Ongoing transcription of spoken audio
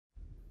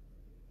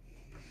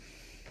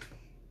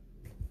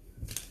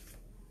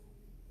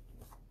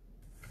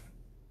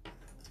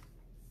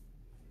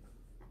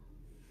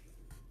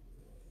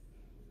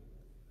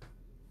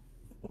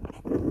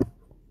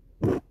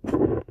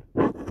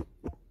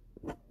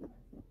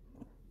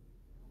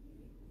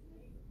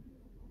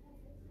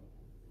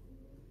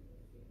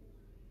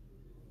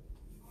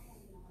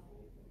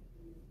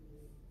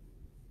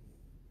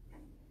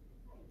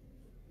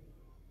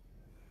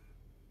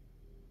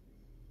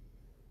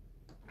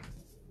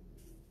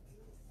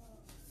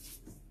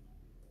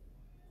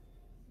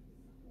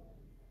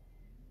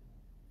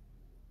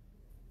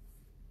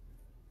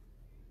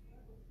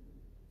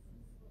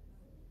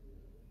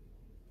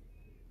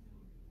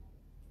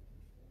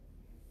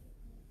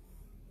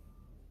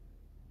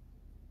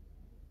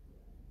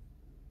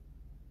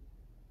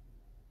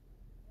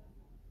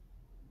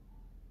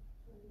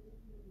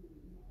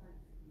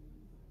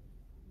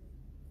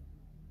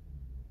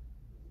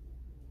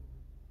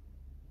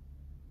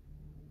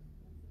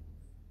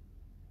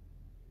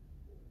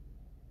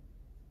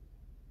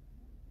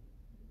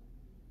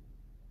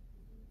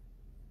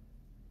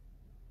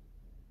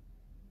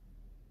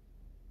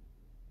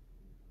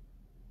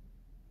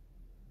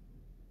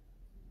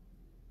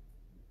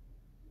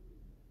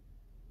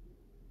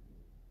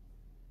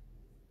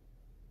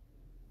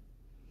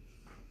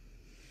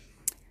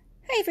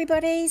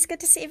everybody, it's good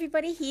to see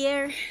everybody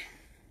here.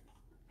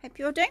 Hope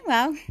you're all doing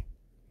well.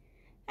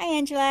 Hi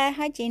Angela,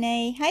 hi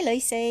Jenny, hi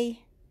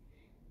Lucy.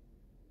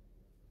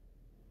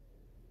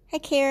 Hi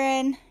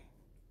Karen.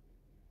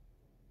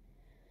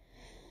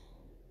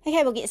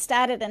 Okay, we'll get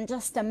started in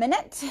just a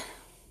minute.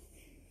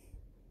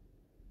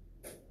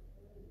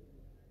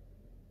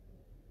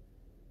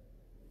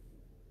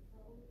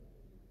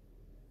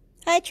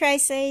 Hi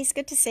Tracy, it's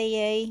good to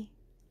see you.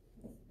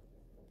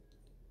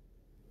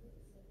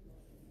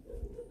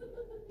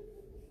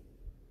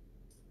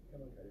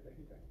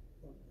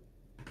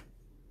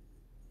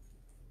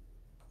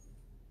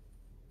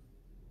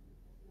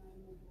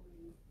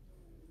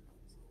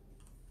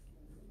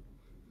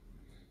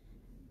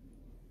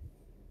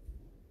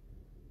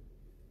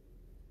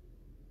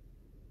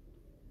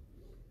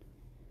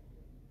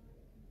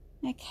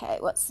 Okay,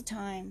 what's the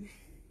time?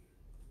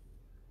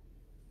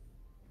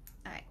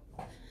 Alright.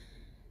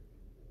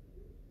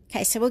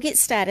 Okay, so we'll get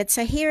started.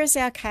 So here is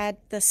our card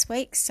this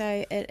week.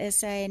 So it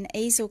is an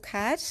easel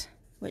card,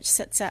 which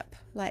sits up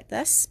like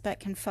this, but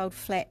can fold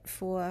flat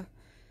for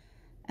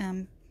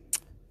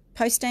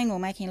posting or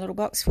making a little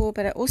box for,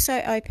 but it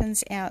also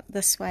opens out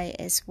this way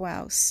as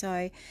well.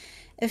 So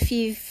if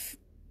you've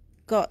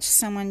got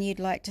someone you'd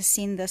like to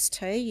send this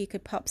to, you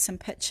could pop some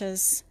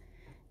pictures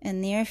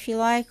in there if you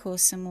like, or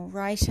some more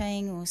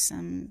writing or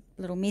some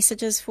little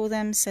messages for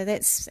them. So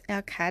that's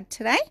our card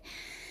today.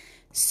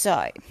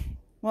 So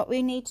what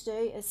we need to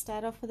do is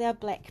start off with our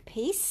black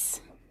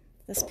piece,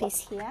 this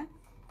piece here,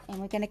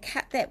 and we're going to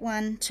cut that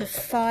one to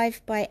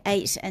 5 by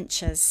 8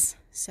 inches.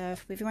 So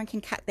if everyone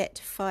can cut that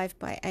to 5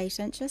 by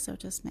 8 inches, I'll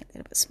just make that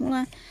a bit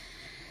smaller.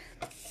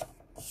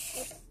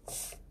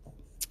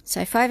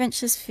 So 5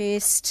 inches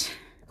first,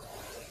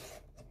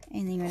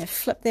 and then you're going to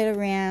flip that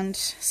around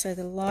so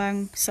the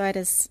long side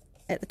is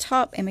at the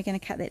top, and we're going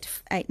to cut that to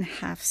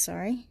 8.5,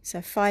 sorry. So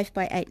 5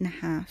 by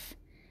 8.5.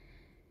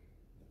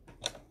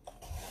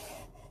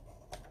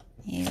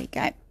 Here we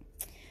go.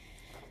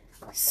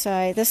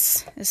 So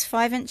this is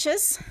 5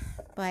 inches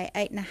by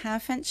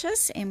 8.5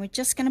 inches, and we're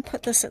just going to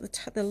put this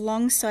at the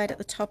long side at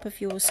the top of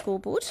your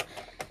scoreboard,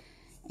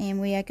 and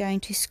we are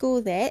going to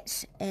score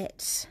that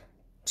at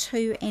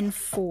 2 and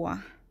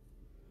 4.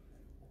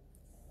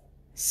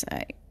 So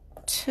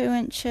 2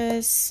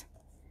 inches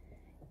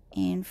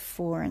and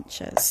 4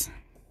 inches.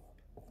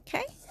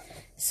 Okay,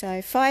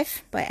 so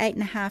 5 by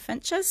 8.5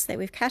 inches that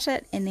we've cut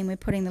it, and then we're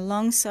putting the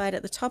long side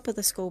at the top of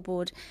the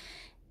scoreboard,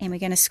 and we're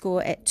going to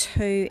score at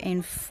 2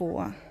 and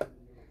 4.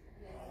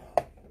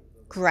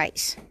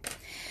 Great.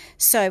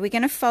 So we're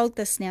going to fold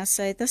this now.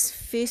 So this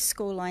first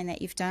score line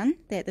that you've done,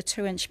 at the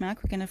 2-inch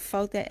mark, we're going to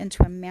fold that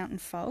into a mountain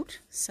fold.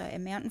 So a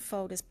mountain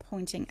fold is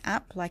pointing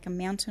up like a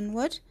mountain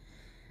would.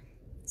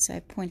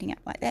 So pointing up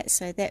like that.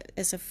 So that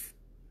is a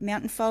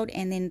mountain fold.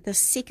 And then the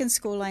second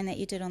score line that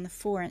you did on the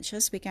 4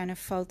 inches, we're going to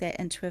fold that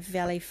into a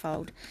valley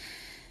fold.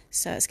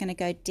 So it's going to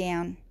go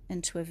down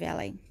into a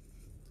valley.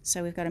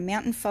 So we've got a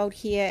mountain fold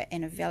here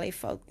and a valley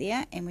fold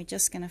there, and we're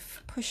just going to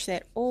push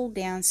that all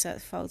down so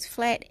it folds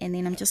flat, and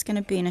then I'm just going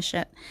to burnish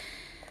it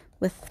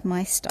with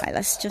my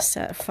stylus just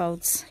so it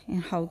folds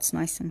and holds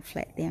nice and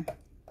flat there.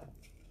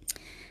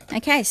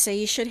 Okay, so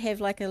you should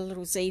have like a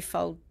little Z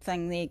fold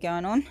thing there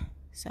going on.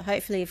 So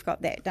hopefully you've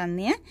got that done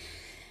there.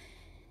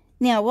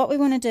 Now what we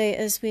want to do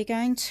is we're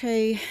going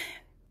to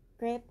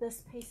grab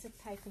this piece of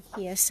paper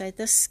here. So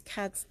this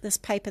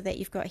paper that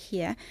you've got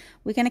here,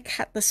 we're going to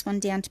cut this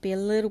one down to be a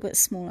little bit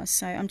smaller.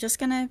 So I'm just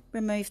going to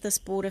remove this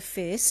border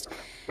first.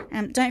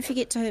 Don't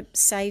forget to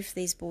save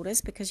these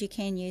borders because you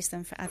can use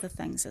them for other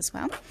things as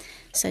well.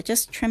 So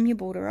just trim your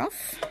border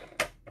off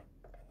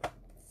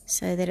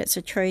so that it's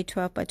a true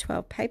 12 by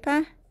 12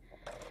 paper.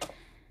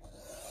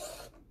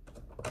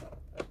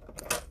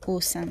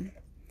 Awesome.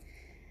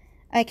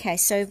 Okay,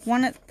 so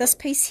this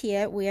piece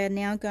here we are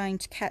now going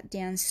to cut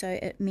down so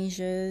it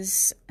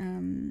measures,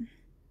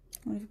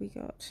 what have we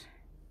got?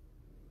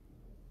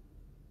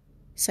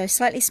 So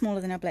slightly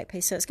smaller than our black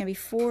piece, so it's going to be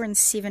 4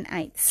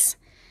 7/8.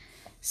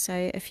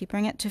 So if you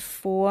bring it to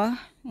 4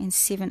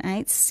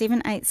 7/8,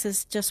 7/8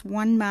 is just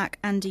 1 mark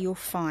under your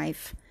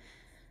 5.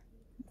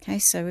 Okay,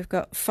 so we've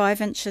got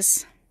 5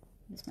 inches,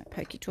 there's my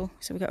pokey tool,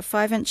 so we've got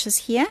 5 inches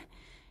here,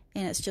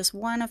 and it's just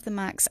one of the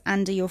marks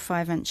under your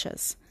 5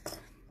 inches.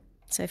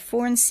 So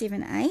 4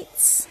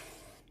 7/8,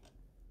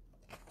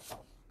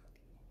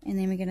 and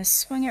then we're going to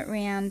swing it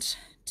round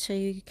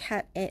to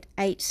cut at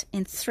 8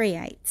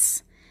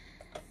 3/8.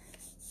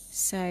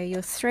 So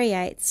your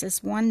 3/8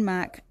 is 1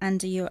 mark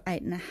under your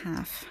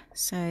 8.5.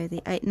 So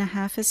the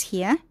 8.5 is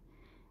here,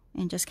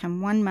 and just come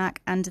 1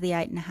 mark under the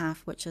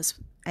 8.5, which is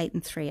 8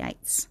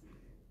 3/8.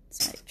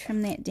 So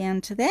trim that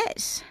down to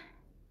that.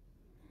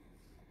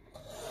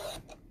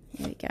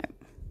 There we go.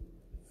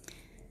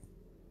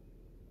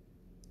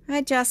 Hi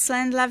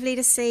Jocelyn, lovely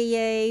to see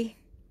you.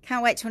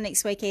 Can't wait till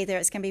next week either.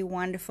 It's going to be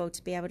wonderful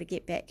to be able to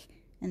get back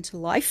into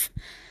life.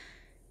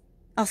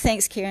 Oh,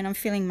 thanks Karen, I'm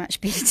feeling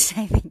much better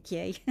today, thank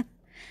you.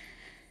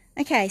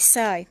 Okay,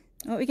 so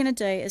what we're going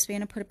to do is we're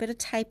going to put a bit of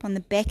tape on the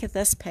back of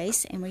this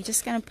piece, and we're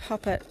just going to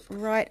pop it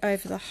right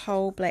over the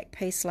whole black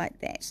piece like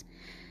that.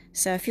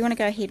 So if you want to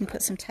go ahead and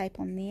put some tape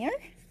on there.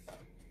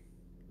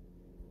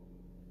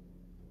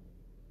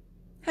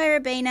 Hi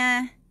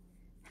Rabina.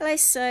 Hello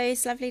Sue,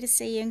 it's lovely to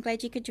see you. I'm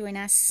glad you could join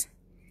us.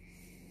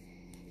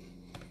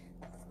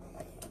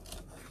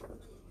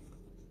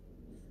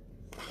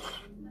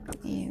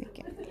 There we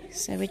go.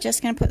 So we're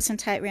just going to put some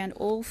tape around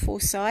all 4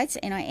 sides,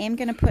 and I am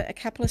going to put a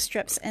couple of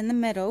strips in the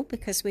middle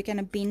because we're going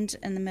to bend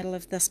in the middle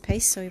of this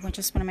piece, so we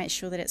just want to make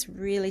sure that it's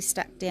really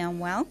stuck down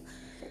well.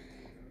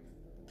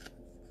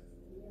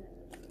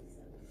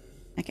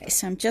 Okay,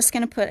 so I'm just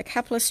going to put a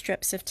couple of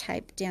strips of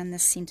tape down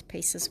this center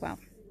piece as well.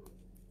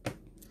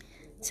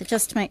 So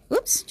just to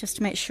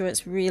make sure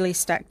it's really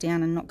stuck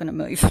down and not going to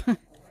move.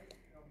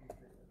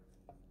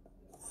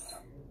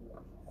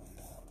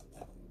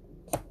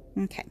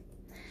 Okay.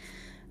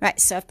 Right,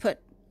 so I've put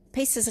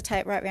pieces of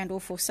tape right around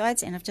all 4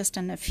 sides, and I've just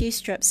done a few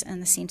strips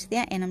in the center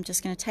there, and I'm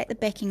just going to take the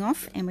backing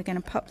off, and we're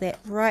going to pop that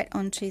right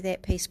onto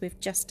that piece we've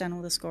just done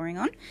all the scoring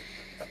on.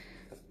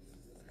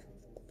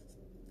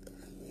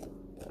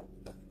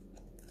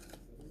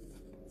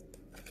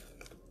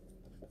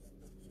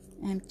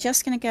 I'm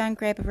just going to go and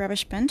grab a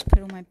rubbish bin to put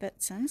all my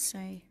bits in so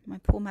my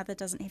poor mother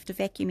doesn't have to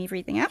vacuum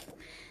everything up.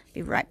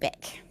 Be right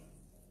back.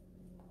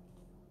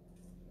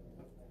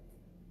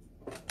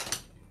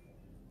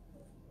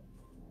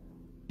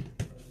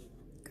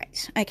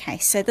 Great. Okay,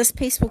 so this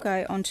piece will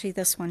go onto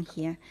this one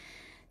here.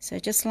 So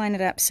just line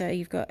it up so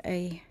you've got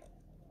a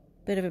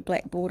bit of a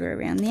black border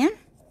around there.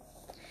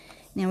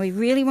 Now we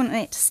really want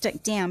that to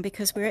stick down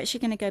because we're actually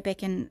going to go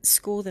back and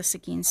score this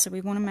again. So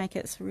we want to make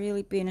it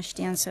really burnished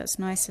down so it's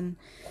nice and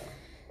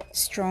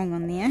strong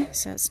on there,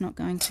 so it's not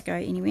going to go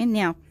anywhere.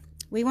 Now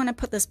we want to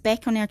put this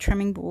back on our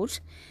trimming board,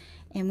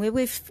 and where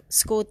we've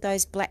scored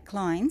those black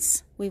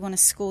lines we want to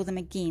score them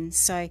again.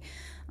 So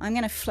I'm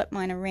going to flip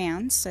mine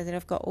around so that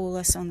I've got all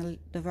this on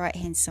the right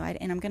hand side,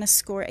 and I'm going to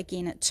score it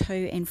again at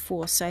 2 and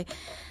 4. So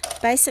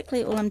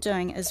basically all I'm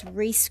doing is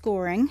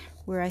rescoring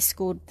where I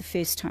scored the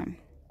first time.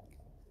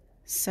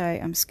 So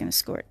I'm just going to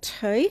score at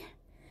 2,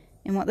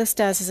 and what this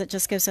does is it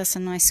just gives us a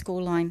nice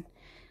score line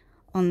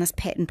on this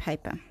pattern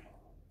paper.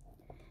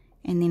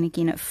 And then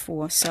again at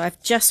 4. So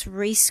I've just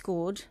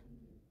rescored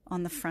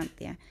on the front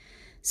there.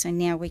 So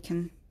now we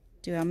can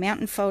do our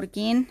mountain fold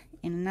again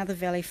and another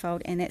valley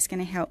fold, and that's going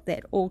to help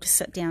that all to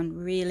sit down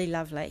really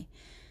lovely.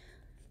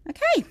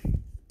 Okay,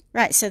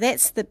 right, so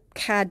that's the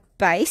card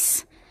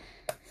base.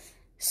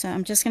 So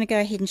I'm just going to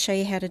go ahead and show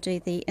you how to do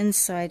the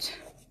inside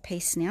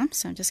piece now.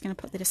 So I'm just going to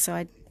put that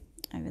aside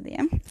over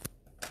there.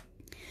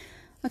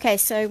 Okay,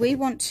 so we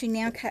want to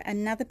now cut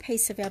another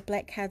piece of our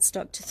black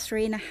cardstock to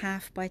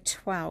 3.5 by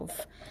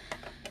 12.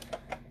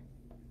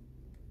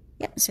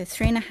 Yep, so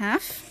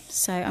 3.5.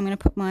 So I'm going to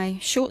put my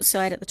short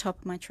side at the top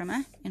of my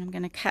trimmer, and I'm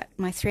going to cut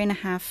my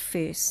 3.5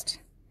 first.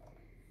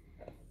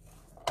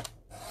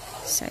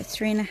 So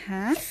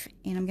 3.5,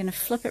 and I'm going to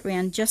flip it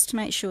around just to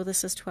make sure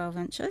this is 12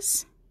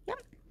 inches. Yep,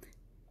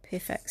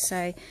 perfect.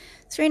 So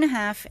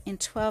 3.5 and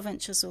 12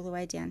 inches all the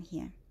way down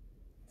here.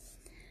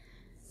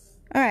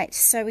 Alright,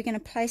 so we're going to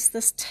place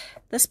this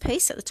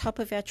piece at the top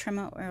of our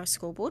trimmer or our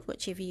scoreboard,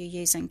 whichever you're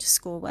using to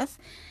score with,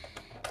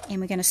 and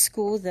we're going to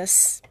score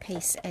this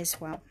piece as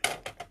well.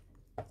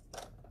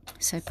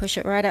 So push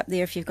it right up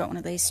there if you've got one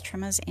of these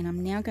trimmers, and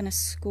I'm now going to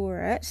score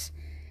it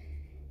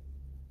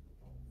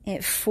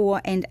at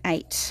 4 and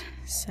 8.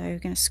 So we're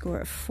going to score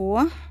at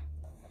 4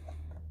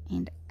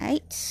 and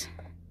 8.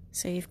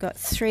 So you've got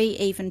 3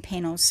 even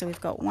panels. So we've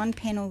got one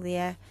panel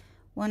there,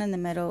 one in the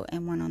middle,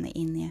 and one on the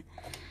end there.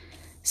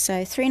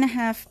 So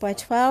 3.5 by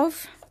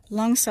 12,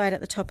 long side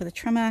at the top of the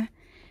trimmer.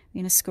 We're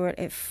going to score it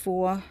at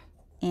 4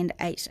 and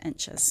 8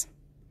 inches.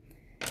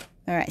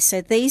 Alright,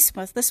 so this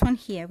one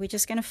here, we're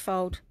just going to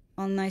fold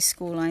on those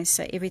score lines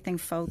so everything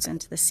folds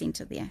into the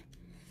center there.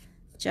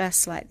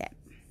 Just like that.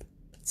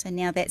 So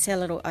now that's our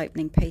little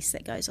opening piece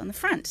that goes on the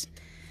front.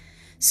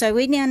 So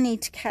we now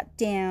need to cut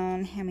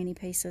down, how many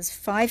pieces?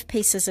 5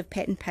 pieces of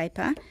pattern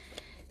paper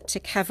to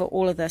cover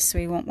all of this. So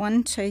we want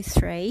 1, 2,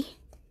 3,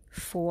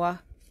 4,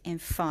 and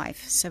 5.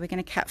 So we're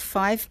going to cut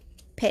 5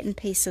 pattern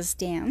pieces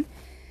down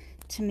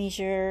to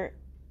measure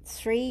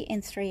 3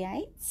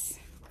 3/8.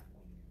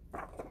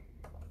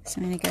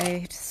 So I'm going to go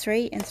to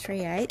 3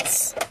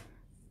 3/8.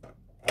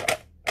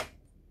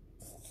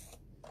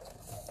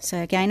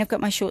 So again, I've got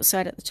my short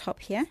side at the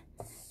top here.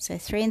 So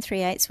 3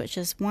 3/8, which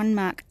is 1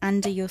 mark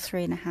under your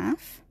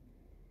 3.5.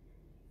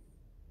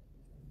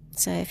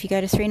 So if you go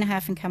to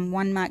 3.5 and come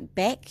 1 mark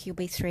back, you'll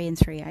be 3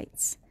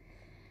 3/8.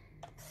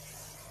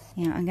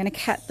 Now I'm going to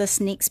cut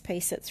this next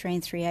piece at 3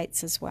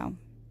 3/8 as well.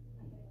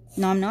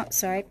 No, I'm not.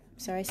 Sorry.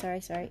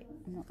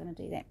 I'm not going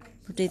to do that.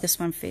 We'll do this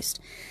one first.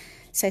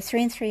 So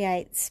 3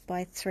 3/8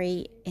 by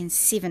 3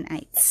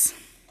 7/8.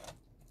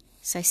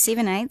 So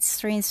 7/8,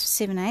 3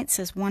 7/8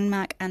 is 1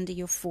 mark under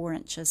your 4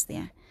 inches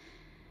there.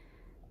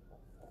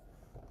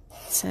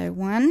 So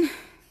 1,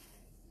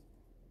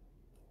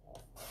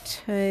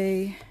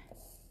 2,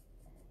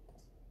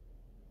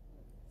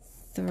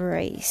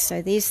 3.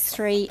 So there's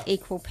 3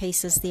 equal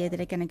pieces there that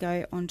are going to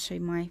go onto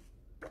my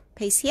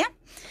piece here.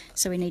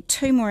 So we need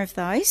 2 more of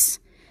those.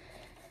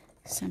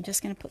 So I'm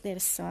just going to put that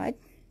aside.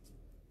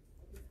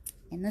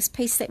 And this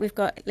piece that we've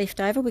got left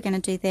over, we're going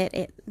to do that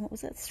at, what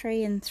was it,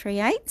 3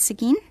 3/8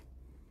 again.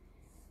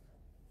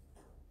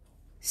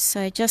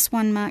 So just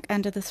 1 mark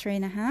under the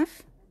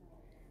 3.5.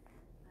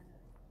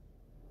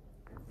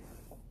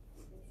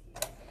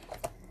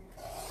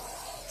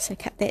 So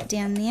cut that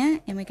down there,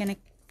 and we're going to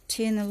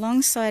turn the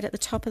long side at the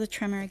top of the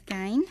trimmer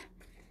again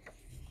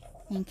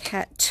and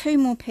cut 2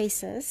 more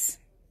pieces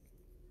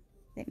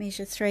that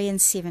measure 3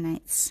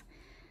 7/8.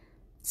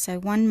 So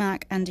 1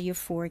 mark under your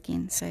 4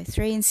 again, so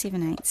 3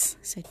 7/8.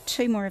 So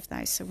 2 more of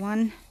those, so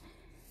 1,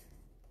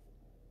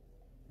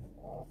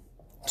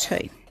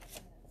 2.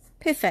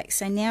 Perfect,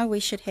 so now we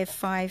should have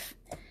 5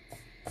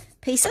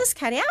 pieces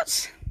cut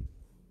out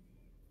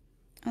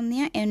on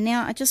there. And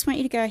now I just want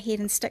you to go ahead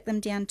and stick them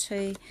down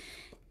to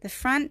the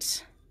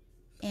front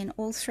and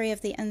all 3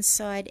 of the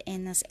inside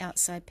and this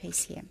outside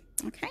piece here.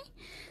 Okay,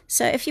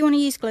 so if you want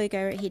to use glue,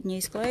 go ahead and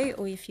use glue,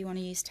 or if you want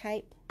to use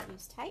tape,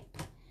 use tape.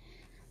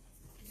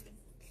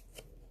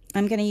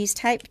 I'm going to use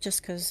tape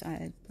just because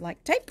I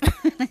like tape.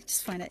 I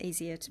just find it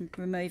easier to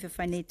remove if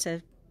I need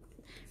to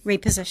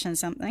reposition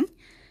something.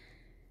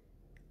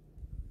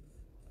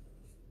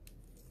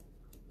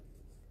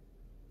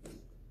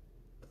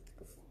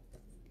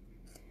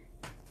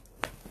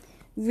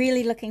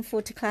 Really looking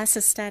forward to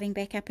classes starting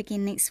back up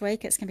again next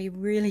week. It's going to be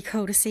really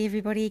cool to see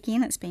everybody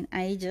again. It's been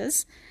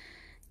ages.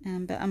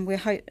 But we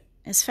hope,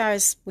 as far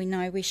as we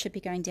know, we should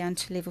be going down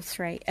to level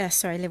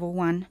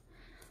 1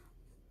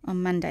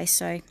 on Monday.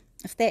 So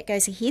if that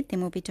goes ahead,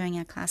 then we'll be doing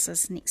our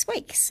classes next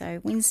week. So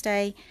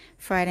Wednesday,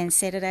 Friday and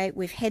Saturday.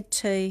 We've had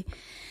to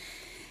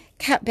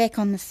cut back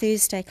on the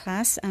Thursday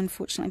class,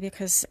 unfortunately,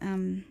 because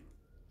I'm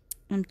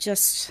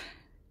just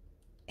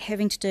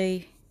having to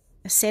do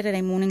a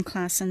Saturday morning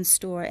class in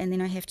store, and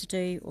then I have to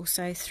do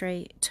also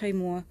 2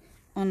 more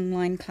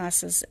online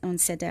classes on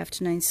Saturday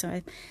afternoon. So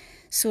I'm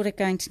sort of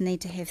going to need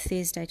to have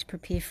Thursday to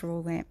prepare for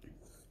all that.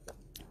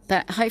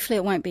 But hopefully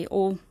it won't be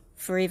all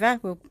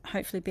forever. We'll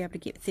hopefully be able to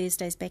get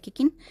Thursdays back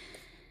again.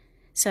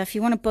 So if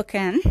you want to book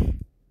in,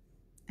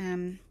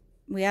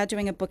 we are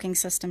doing a booking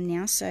system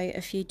now. So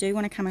if you do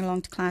want to come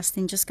along to class,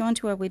 then just go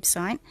onto our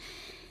website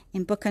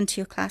and book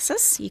into your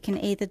classes. You can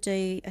either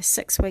do a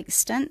 6-week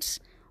stint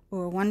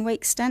or a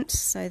 1-week stint.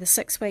 So the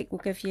 6-week will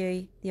give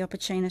you the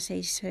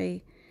opportunity to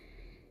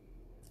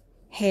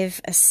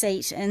have a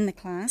seat in the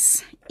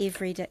class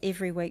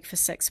every week for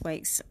 6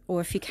 weeks. Or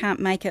if you can't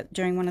make it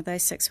during one of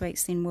those 6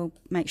 weeks, then we'll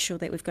make sure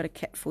that we've got a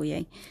kit for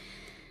you.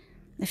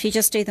 If you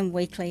just do them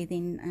weekly,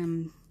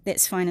 then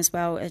that's fine as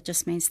well. It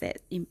just means that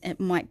it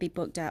might be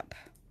booked up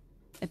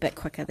a bit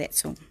quicker,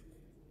 that's all.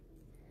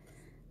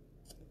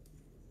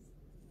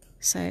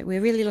 So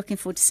we're really looking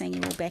forward to seeing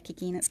you all back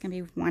again. It's going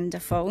to be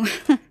wonderful.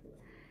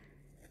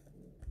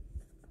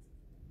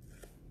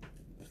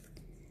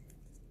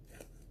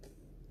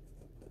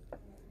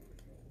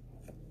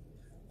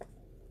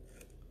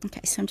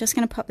 Okay, so I'm just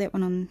going to pop that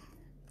one on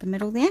the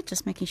middle there,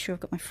 just making sure I've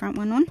got my front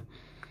one on.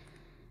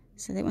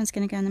 So that one's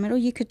going to go in the middle.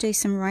 You could do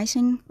some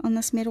writing on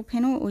this metal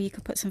panel, or you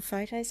could put some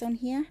photos on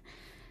here.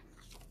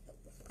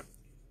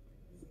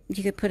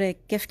 You could put a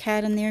gift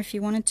card in there if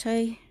you wanted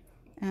to.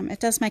 It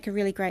does make a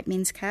really great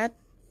men's card.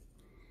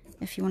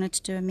 If you wanted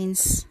to do a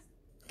men's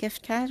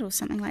gift card or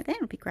something like that,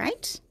 it would be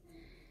great.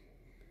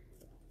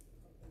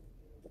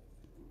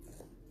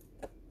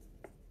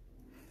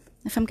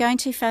 If I'm going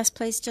too fast,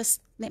 please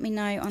just let me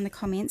know on the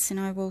comments and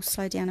I will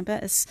slow down a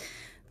bit. It's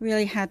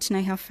really hard to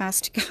know how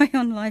fast to go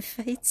on live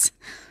feeds.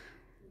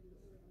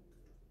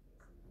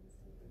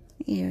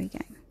 Here we go.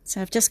 So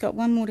I've just got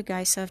one more to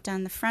go. So I've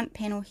done the front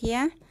panel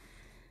here,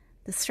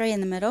 the 3 in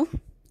the middle,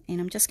 and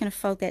I'm just going to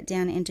fold that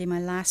down and do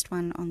my last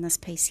one on this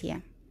piece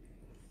here.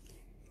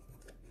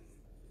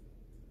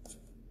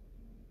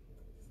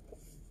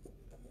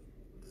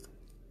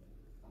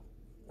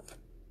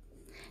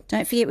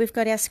 Don't forget we've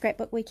got our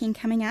scrapbook weekend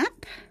coming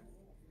up,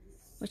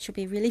 which will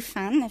be really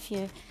fun. If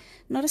you're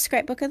not a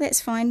scrapbooker, that's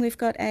fine. We've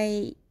got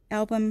a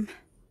album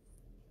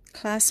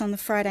class on the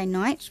Friday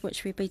night,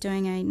 which we'll be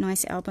doing a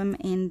nice album,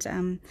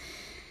 and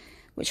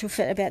which will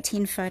fit about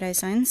 10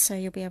 photos in, so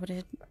you'll be able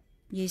to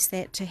use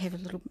that to have a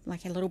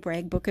little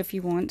brag book if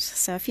you want.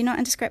 So if you're not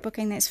into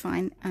scrapbooking, that's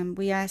fine.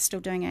 We are still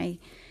doing a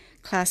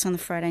class on the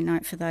Friday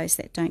night for those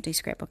that don't do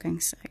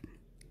scrapbooking, so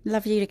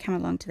love you to come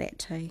along to that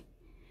too.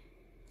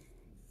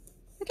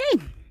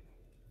 Okay,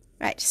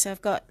 right, so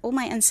I've got all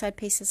my inside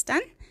pieces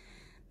done,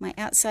 my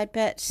outside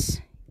bit,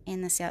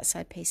 and this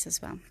outside piece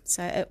as well.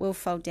 So it will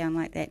fold down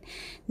like that.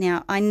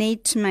 Now I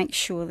need to make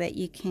sure that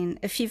you can,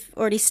 if you've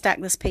already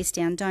stuck this piece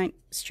down, don't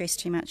stress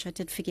too much. I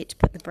did forget to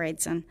put the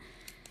brads in.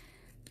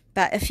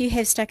 But if you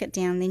have stuck it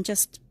down, then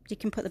you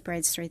can put the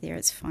brads through there,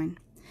 it's fine.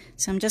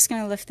 So I'm just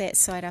going to lift that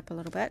side up a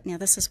little bit. Now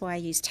this is why I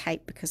use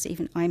tape, because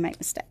even I make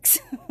mistakes.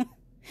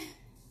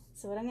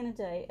 So what I'm going to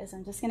do is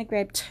I'm just going to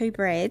grab 2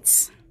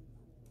 brads,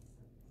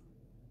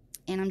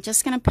 and I'm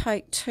just going to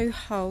poke 2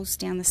 holes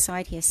down the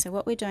side here. So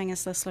what we're doing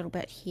is this little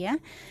bit here.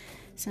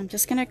 So I'm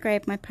just going to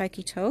grab my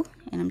pokey tool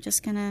and I'm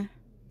just going to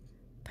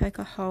poke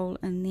a hole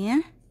in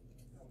there,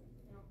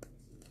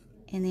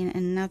 and then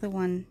another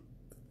one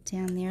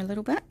down there a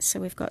little bit. So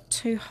we've got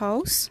 2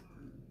 holes,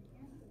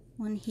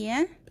 one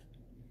here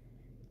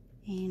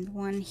and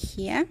one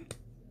here,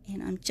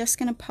 and I'm just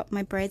going to pop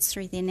my brads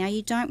through there. Now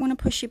you don't want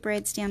to push your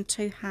brads down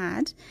too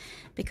hard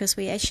because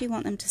we actually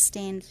want them to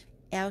stand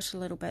out a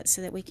little bit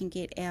so that we can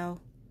get our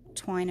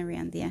twine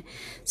around there.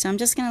 So I'm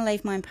just going to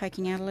leave mine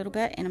poking out a little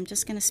bit, and I'm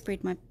just going to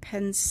spread my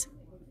pins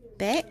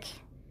back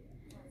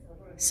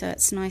so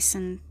it's nice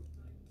and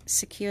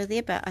secure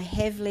there, but I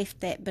have left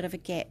that bit of a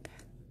gap.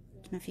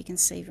 I don't know if you can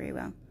see very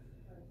well.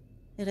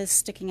 It is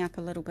sticking up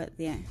a little bit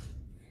there.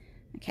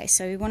 Okay,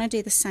 so we want to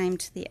do the same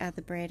to the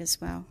other brad as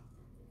well.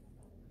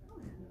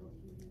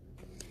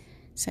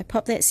 So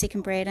pop that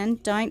second brad in.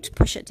 Don't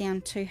push it down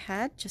too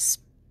hard,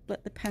 just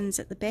split the pins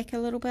at the back a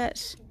little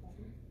bit.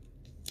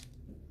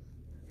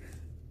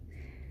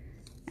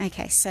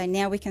 Okay, so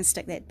now we can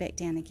stick that back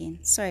down again.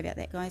 Sorry about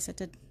that, guys, I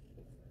did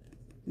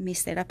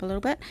mess that up a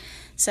little bit.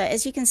 So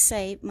as you can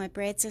see, my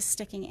brads are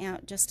sticking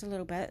out just a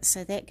little bit,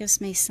 so that gives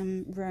me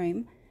some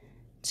room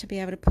to be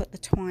able to put the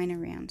twine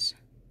around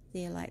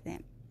there like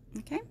that.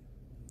 Okay.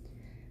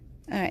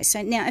 Alright,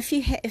 so now if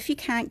you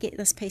can't get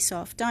this piece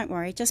off, don't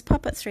worry, just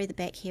pop it through the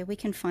back here. We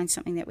can find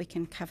something that we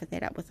can cover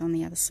that up with on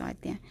the other side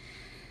there.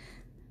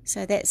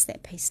 So that's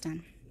that piece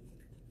done.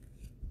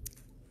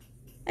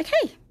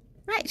 Okay,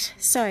 right,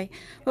 so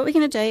what we're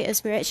going to do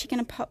is we're actually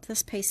going to pop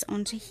this piece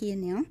onto here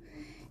now,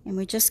 and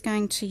we're just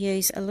going to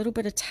use a little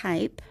bit of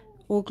tape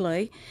or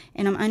glue,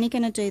 and I'm only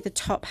going to do the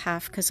top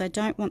half because I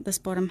don't want this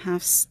bottom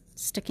half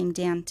sticking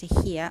down to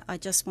here. I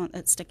just want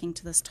it sticking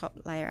to this top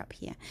layer up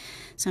here.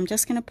 So I'm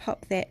just going to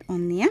pop that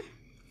on there.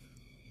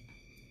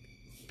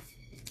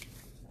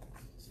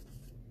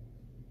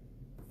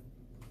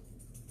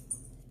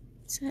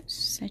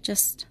 So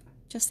just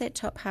that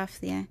top half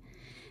there.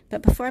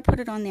 But before I put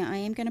it on there, I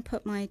am going to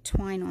put my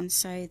twine on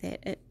so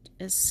that it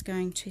is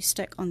going to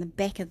stick on the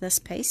back of this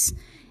piece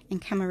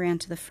and come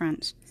around to the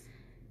front.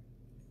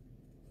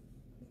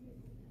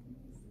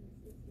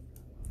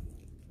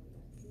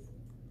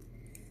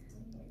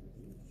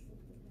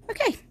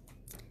 Okay,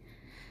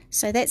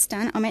 so that's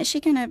done. I'm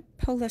actually going to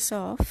pull this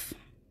off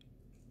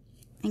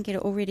and get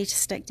it all ready to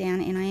stick down,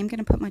 and I am going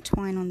to put my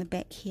twine on the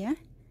back here.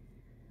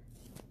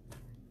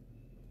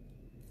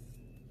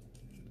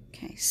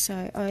 Okay,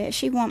 so I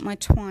actually want my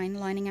twine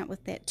lining up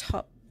with that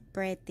top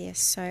brad there,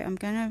 so I'm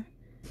going to,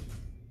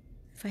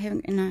 if I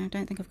haven't, no, I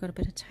don't think I've got a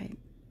bit of tape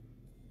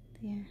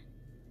there.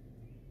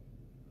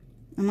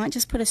 I might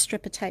just put a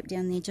strip of tape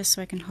down there just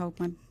so I can hold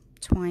my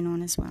twine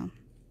on as well.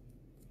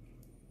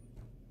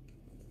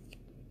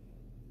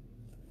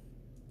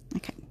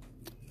 Okay,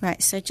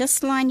 right, so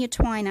just line your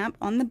twine up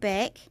on the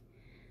back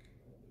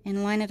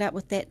and line it up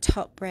with that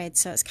top brad,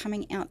 so it's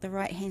coming out the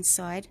right hand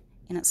side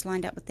and it's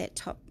lined up with that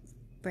top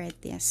brad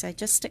there. So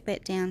just stick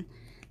that down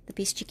the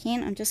best you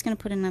can. I'm just going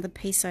to put another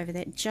piece over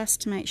that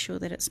just to make sure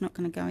that it's not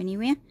going to go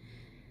anywhere.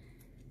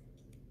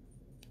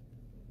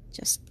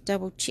 Just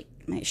double check,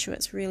 make sure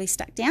it's really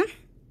stuck down.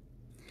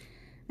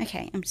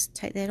 Okay, I'm just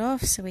take that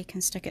off so we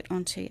can stick it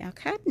onto our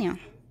card now.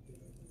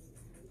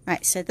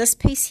 Right, so this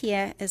piece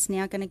here is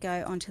now going to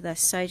go onto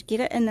this. So to get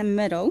it in the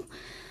middle,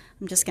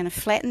 I'm just going to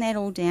flatten that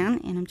all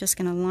down, and I'm just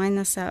going to line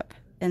this up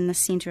in the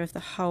center of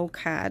the whole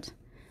card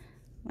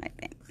like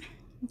that.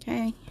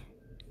 Okay,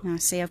 now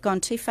see I've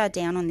gone too far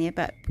down on there,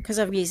 but because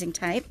I'm using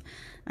tape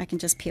I can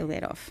just peel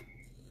that off.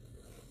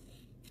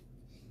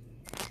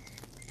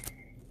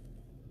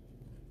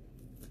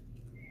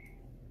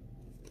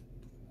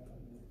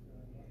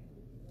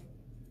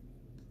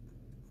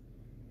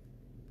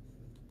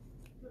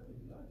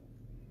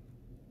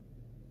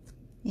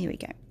 There we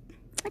go.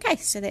 Okay,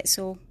 so that's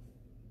all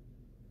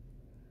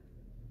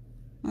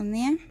on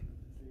there.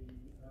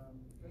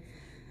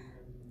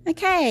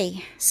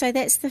 Okay, so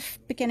that's the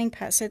beginning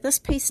part. So this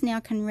piece now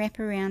can wrap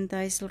around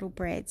those little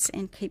brads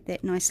and keep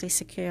that nicely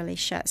securely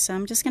shut. So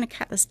I'm just going to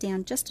cut this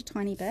down just a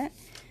tiny bit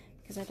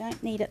because I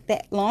don't need it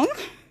that long.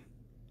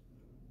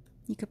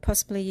 You could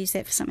possibly use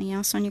that for something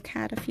else on your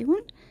card if you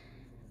want.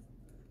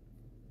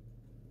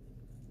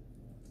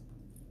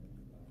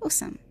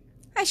 Awesome.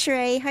 Hi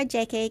Sheree, hi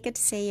Jackie, good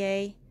to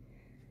see you.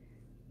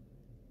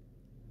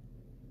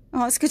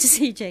 Oh, it's good to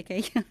see you,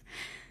 Jackie.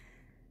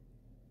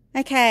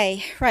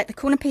 Okay, right, the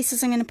corner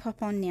pieces I'm going to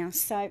pop on now.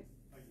 So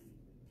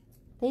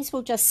these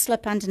will just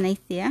slip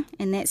underneath there,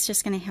 and that's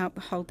just going to help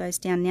hold those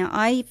down. Now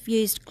I've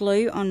used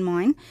glue on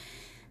mine,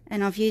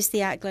 and I've used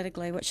the art glitter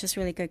glue, which is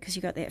really good because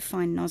you've got that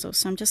fine nozzle.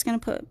 So I'm just going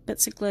to put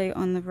bits of glue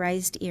on the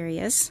raised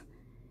areas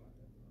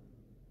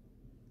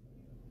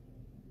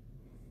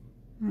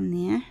on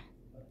there.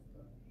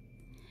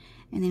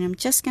 And then I'm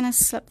just going to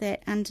slip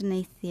that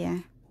underneath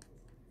there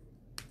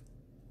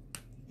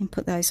and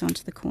put those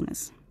onto the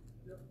corners.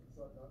 There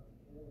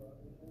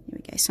we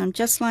go. So I'm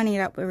just lining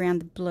it up around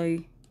the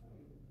blue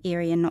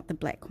area, not the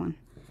black one.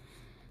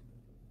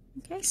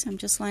 Okay, so I'm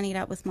just lining it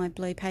up with my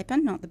blue paper,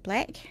 not the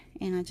black,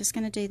 and I'm just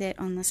going to do that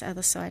on this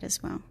other side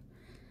as well.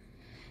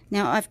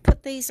 Now I've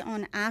put these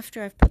on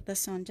after I've put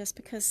this on, just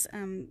because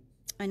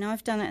I know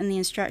I've done it in the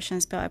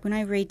instructions, but when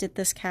I redid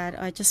this card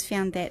I just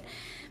found that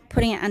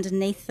putting it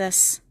underneath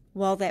this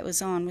while that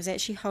was on was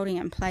actually holding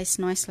it in place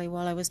nicely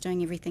while I was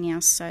doing everything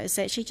else, so it's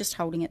actually just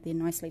holding it there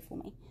nicely for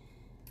me.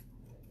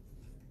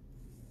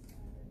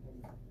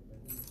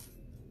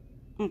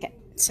 Okay,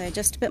 so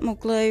just a bit more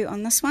glue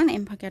on this one,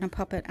 and I'm going to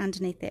pop it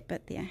underneath that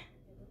bit there,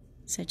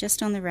 so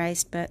just on the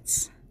raised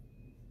bits.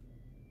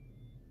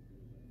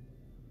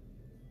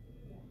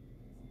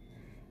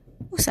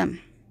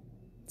 Awesome.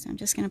 So I'm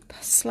just going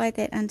to slide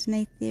that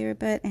underneath there a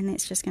bit, and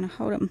that's just going to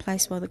hold it in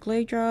place while the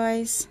glue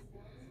dries.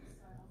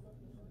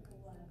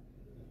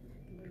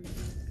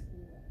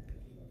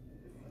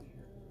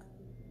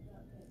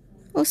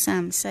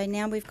 Awesome. So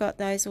now we've got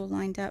those all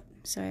lined up.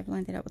 So I've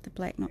lined it up with the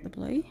black, not the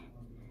blue.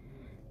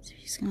 So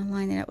we're just going to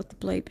line that up with the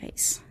blue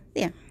piece.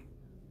 There.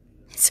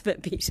 It's a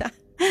bit better.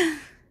 There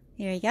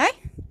we go.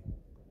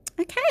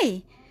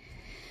 Okay.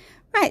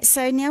 Right,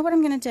 so now what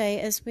I'm going to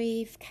do is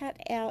we've cut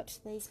out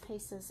these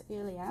pieces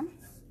earlier.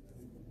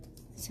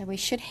 So we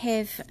should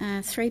have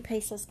 3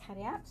 pieces cut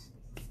out.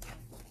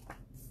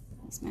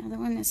 My other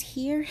one is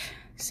here.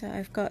 So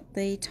I've got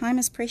the time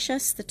is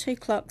precious, the 2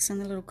 clocks,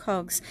 and the little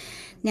cogs.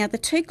 Now the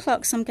 2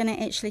 clocks I'm going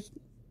to actually,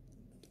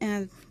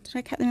 did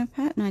I cut them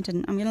apart? No, I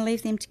didn't. I'm going to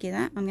leave them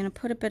together. I'm going to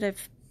put a bit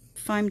of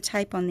foam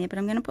tape on there, but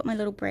I'm going to put my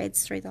little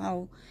brads through the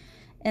hole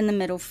in the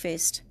middle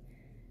first.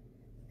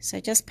 So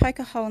just poke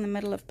a hole in the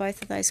middle of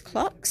both of those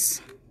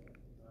clocks,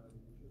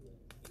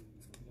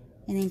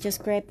 and then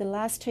just grab the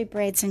last 2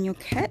 brads in your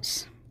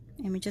kit,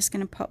 and we're just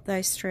going to pop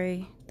those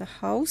through the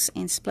holes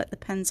and split the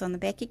pins on the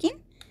back again.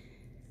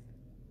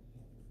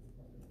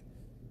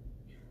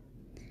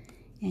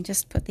 And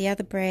just put the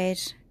other brad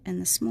in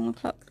the smaller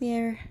clock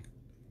there.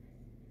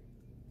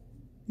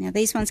 Now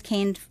these ones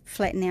can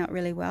flatten out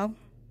really well.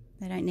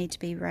 They don't need to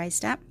be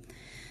raised up.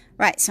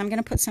 Right, so I'm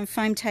going to put some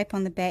foam tape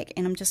on the back,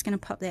 and I'm just going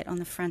to pop that on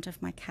the front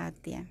of my card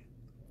there.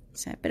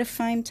 So a bit of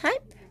foam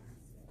tape.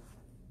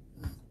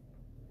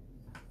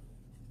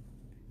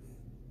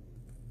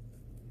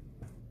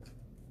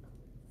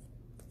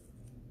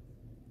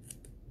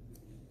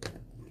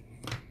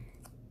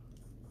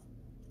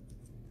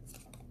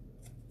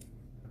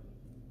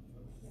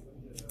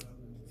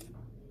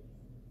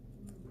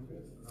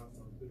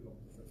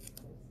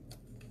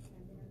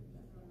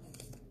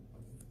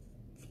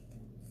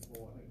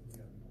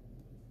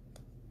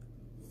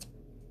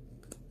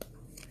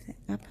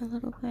 Up a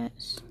little bit,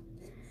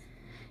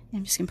 and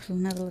I'm just going to put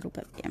another little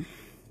bit there.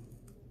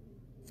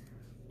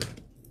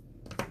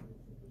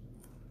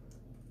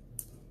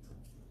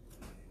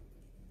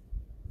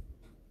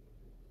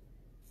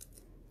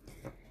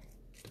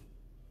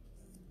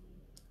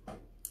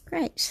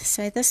 Great,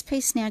 so this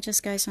piece now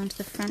just goes onto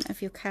the front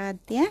of your card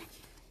there.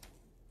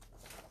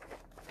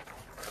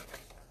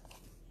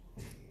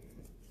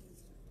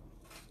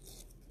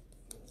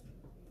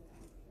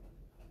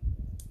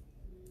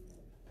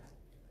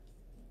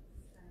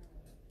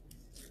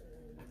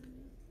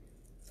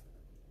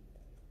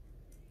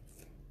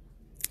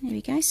 There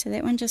we go, so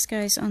that one just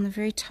goes on the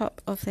very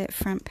top of that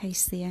front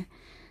piece there.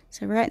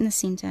 So right in the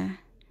centre.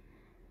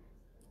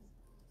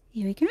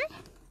 Here we go.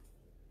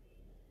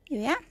 Here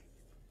we are.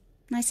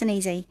 Nice and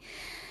easy.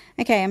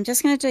 Okay, I'm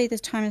just going to do the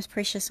time is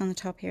precious on the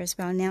top here as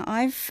well. Now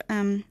I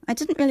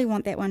didn't really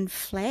want that one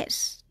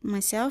flat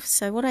myself,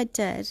 so what I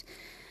did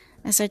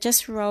is I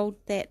just rolled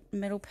that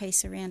middle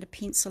piece around a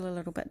pencil a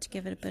little bit to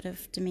give it a bit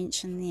of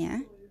dimension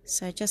there.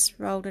 So I just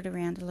rolled it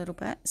around a little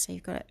bit, so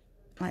you've got it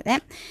like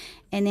that,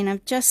 and then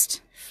I've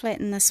just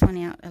flattened this one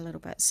out a little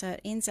bit, so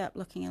it ends up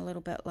looking a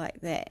little bit like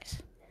that.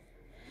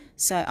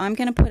 So I'm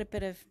going to put a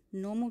bit of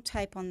normal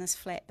tape on this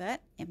flat bit,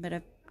 and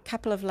a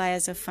couple of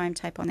layers of foam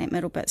tape on that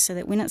middle bit, so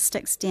that when it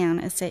sticks down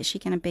it's actually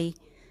going to be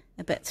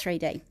a bit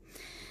 3D.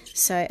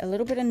 So a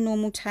little bit of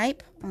normal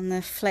tape on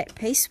the flat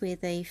piece where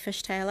the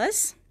fishtail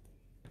is,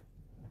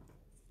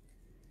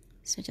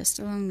 so just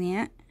along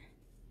there,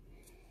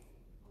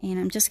 and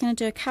I'm just going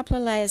to do a couple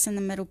of layers in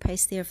the middle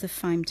piece there of the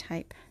foam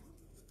tape.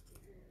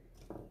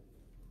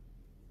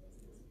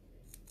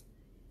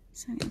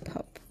 So I'm going to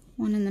pop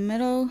one in the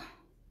middle.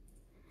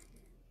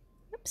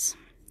 Oops.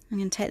 I'm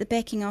going to take the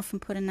backing off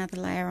and put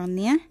another layer on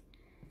there.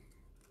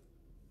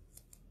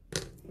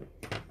 There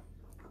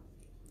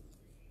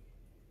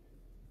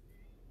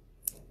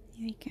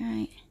we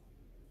go.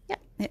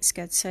 Yep, that's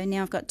good. So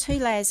now I've got 2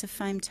 layers of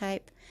foam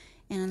tape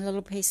and a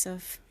little piece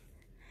of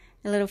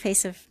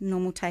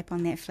normal tape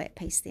on that flat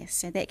piece there.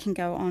 So that can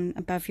go on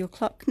above your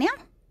clock now.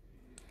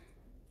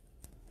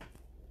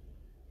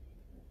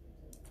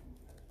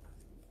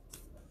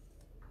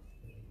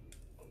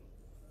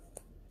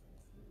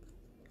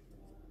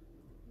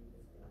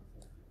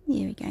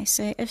 There we go.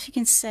 So if you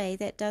can see,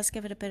 that does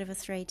give it a bit of a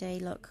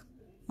 3D look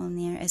on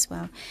there as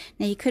well.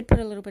 Now you could put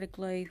a little bit of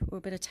glue or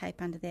a bit of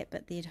tape under that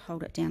bit there to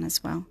hold it down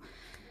as well.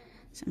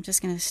 So I'm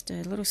just going to do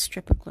a little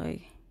strip of glue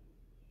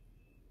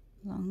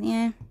along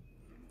there,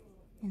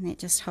 and And that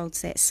just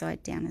holds that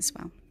side down as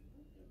well.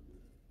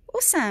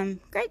 Awesome.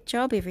 Great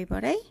job,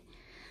 everybody.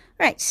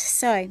 Right,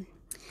 so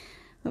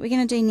what we're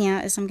going to do now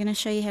is I'm going to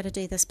show you how to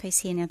do this piece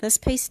here. Now, this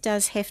piece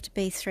does have to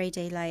be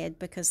 3D layered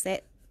because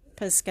that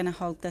is going to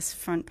hold this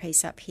front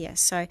piece up here.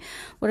 So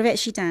what I've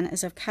actually done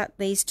is I've cut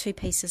these two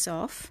pieces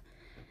off.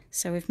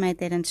 So we've made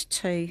that into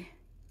two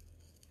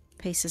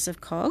pieces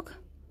of cog.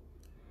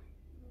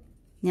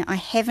 Now, I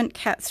haven't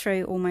cut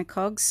through all my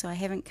cogs, so I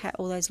haven't cut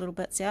all those little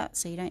bits out,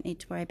 so you don't need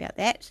to worry about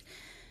that.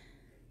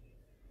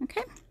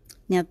 Okay.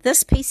 Now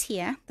this piece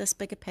here, this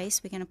bigger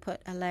piece, we're going to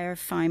put a layer of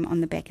foam on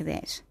the back of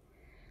that.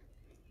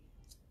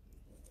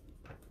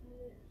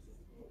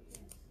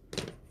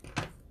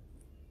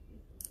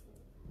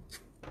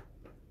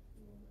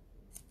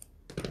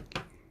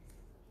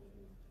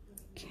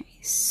 Okay,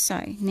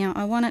 so now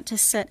I want it to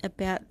sit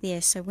about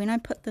there. So when I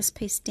put this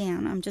piece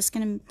down, I'm just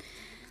going to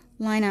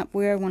line up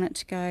where I want it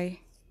to go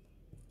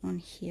on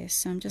here.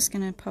 So I'm just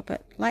going to pop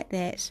it like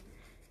that,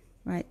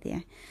 right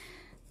there.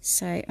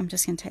 So I'm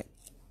just going to take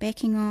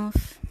backing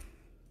off.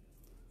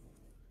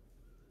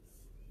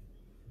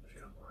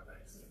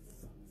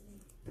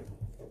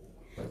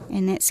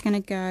 And that's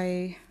going to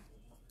go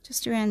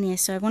just around there.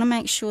 So I want to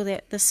make sure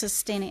that this is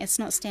standing, it's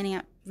not standing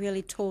up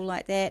really tall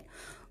like that,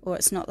 or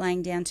it's not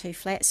laying down too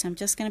flat. So I'm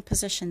just going to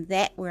position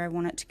that where I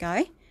want it to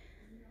go.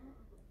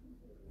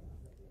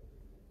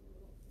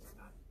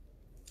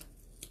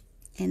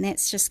 And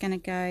that's just going to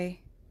go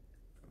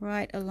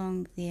right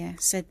along there.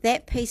 So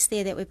that piece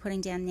there that we're putting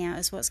down now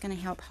is what's going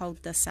to help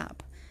hold this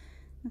up.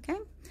 Okay,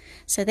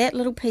 so that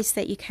little piece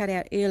that you cut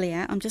out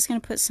earlier, I'm just going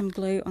to put some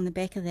glue on the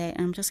back of that,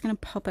 and I'm just going to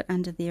pop it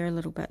under there a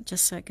little bit,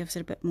 just so it gives it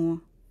a bit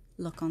more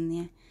look on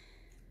there.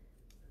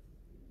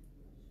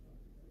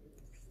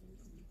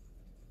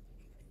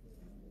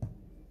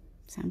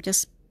 So I'm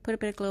just put a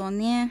bit of glue on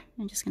there.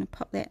 I'm just going to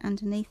pop that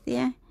underneath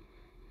there.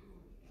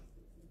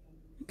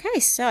 Okay,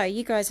 so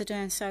you guys are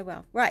doing so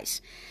well.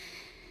 Right,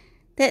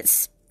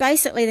 that's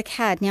basically the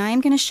card. Now I am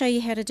going to show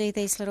you how to do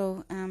these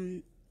little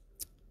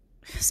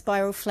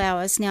spiral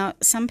flowers. Now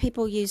some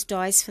people use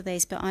dies for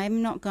these, but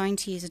I'm not going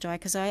to use a die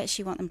because I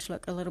actually want them to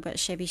look a little bit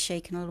shabby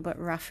chic and a little bit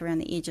rough around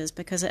the edges,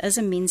 because it is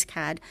a men's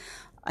card.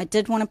 I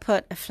did want to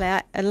put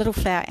a little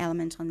flower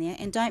element on there,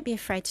 and don't be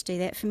afraid to do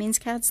that for men's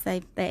cards.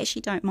 They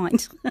actually don't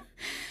mind.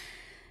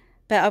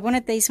 But I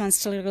wanted these ones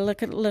to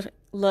look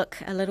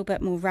a little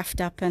bit more roughed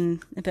up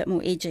and a bit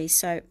more edgy.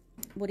 So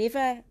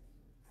whatever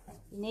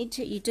you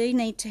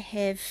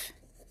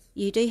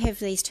do have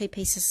these two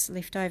pieces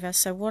left over.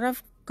 So what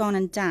I've gone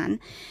and done,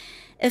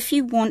 if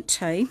you want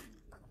to,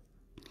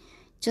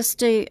 just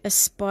do a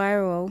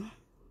spiral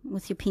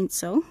with your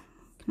pencil.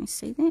 Can I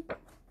see that?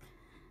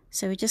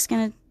 So we're just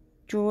going to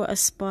draw a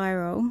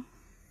spiral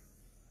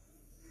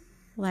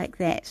like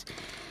that,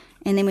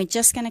 and then we're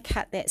just going to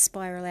cut that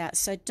spiral out.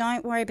 So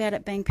don't worry about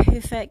it being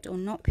perfect or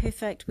not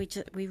perfect.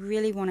 We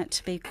really want it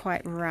to be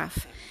quite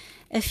rough.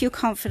 If you're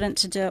confident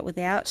to do it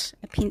without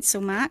a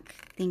pencil mark,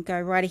 then go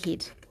right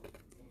ahead.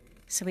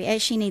 So we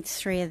actually need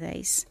 3 of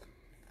these.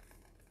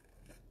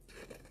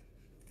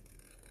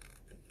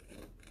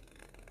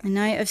 I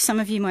know if some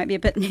of you might be a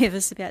bit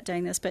nervous about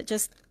doing this, but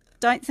just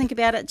don't think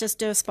about it, just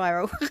do a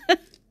spiral.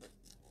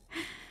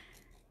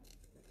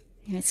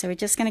 Anyway, so we're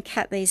just going to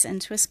cut these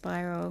into a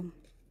spiral.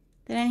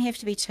 They don't have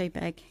to be too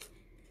big.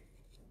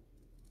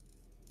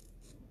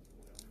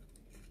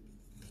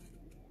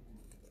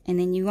 And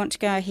then you want to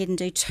go ahead and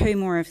do 2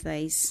 more of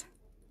these.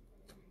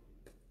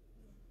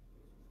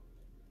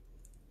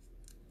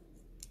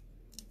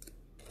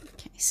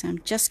 Okay, so I'm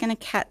just going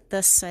to cut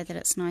this so that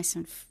it's nice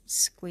and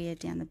square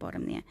down the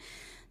bottom there.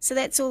 So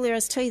that's all there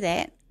is to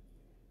that.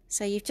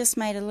 So you've just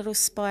made a little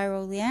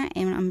spiral there,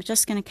 and I'm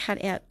just going to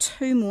cut out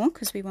 2 more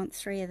because we want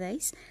 3 of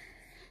these.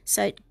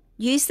 So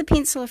use the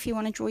pencil if you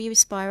want to draw your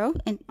spiral,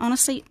 and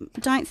honestly,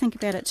 don't think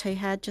about it too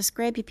hard. Just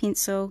grab your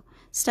pencil,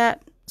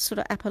 start sort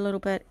of up a little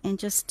bit, and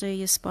just do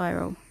your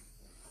spiral.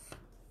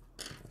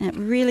 And it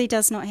really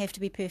does not have to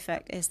be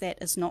perfect, as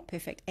that is not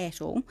perfect at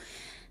all.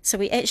 So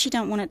we actually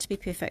don't want it to be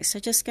perfect. So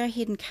just go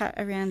ahead and cut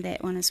around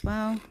that one as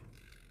well.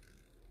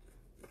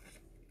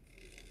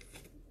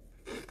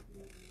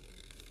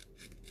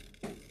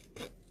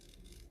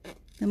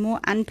 The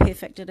more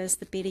unperfect it is,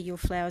 the better your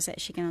flower is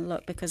actually going to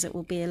look, because it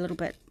will be a little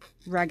bit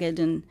rugged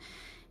and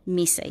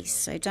messy.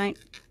 So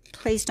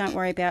please don't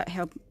worry about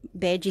how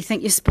bad you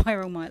think your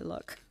spiral might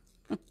look.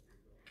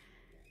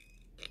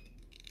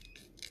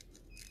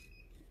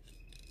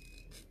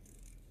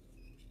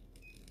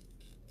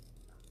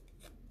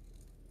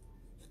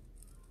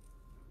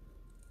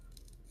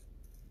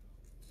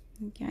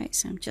 Okay,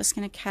 so I'm just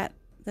going to cut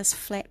this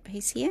flat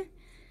piece here.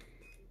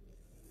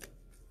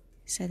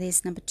 So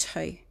there's number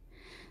 2.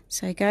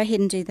 So go ahead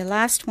and do the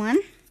last one.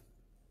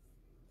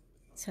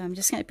 So I'm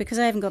just going to, because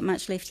I haven't got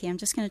much left here, I'm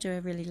just going to do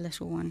a really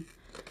little one.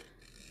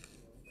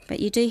 But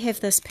you do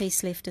have this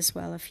piece left as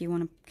well if you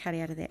want to cut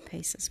out of that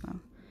piece as well.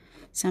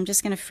 So I'm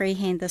just going to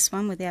freehand this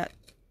one without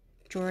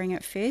drawing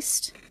it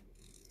first.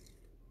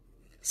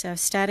 So I've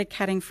started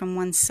cutting from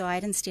one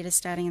side instead of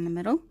starting in the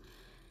middle.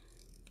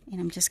 And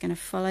I'm just going to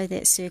follow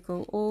that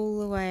circle all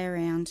the way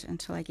around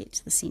until I get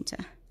to the center.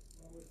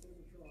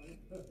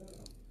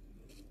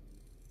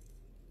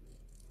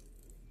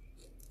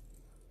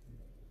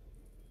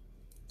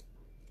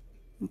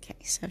 Okay,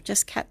 so I've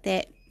just cut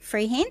that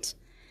freehand,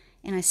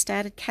 and I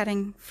started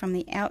cutting from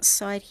the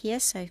outside here,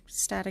 so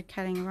started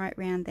cutting right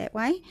round that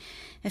way.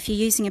 If you're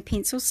using a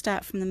pencil,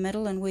 start from the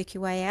middle and work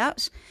your way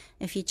out.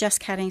 If you're just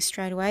cutting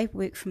straight away,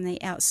 work from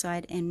the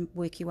outside and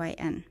work your way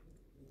in.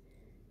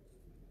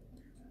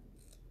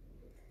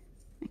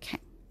 Okay.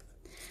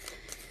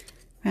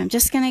 I'm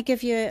just going to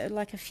give you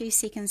like a few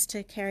seconds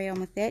to carry on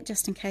with that,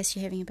 just in case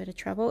you're having a bit of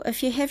trouble.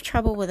 If you have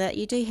trouble with it,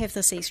 you do have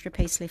this extra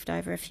piece left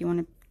over if you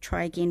want to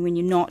try again when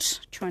you're not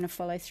trying to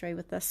follow through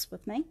with this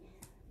with me.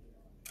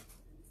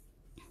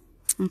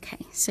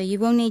 Okay, so you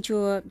will need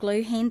your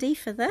glue handy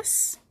for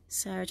this,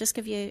 so I'll just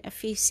give you a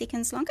few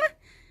seconds longer.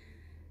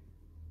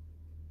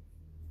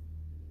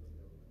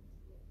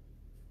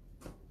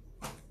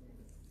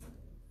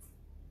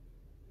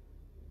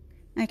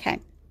 Okay.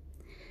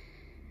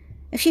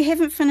 If you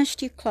haven't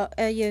finished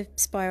your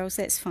spirals,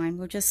 that's fine.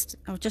 I'll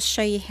just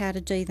show you how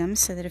to do them,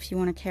 so that if you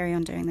want to carry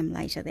on doing them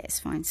later, that's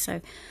fine. So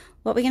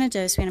what we're going to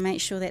do is we're going to make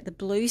sure that the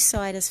blue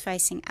side is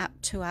facing up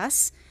to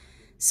us.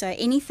 So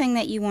anything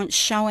that you want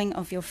showing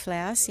of your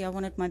flower, see, I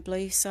wanted my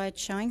blue side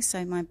showing,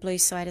 so my blue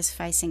side is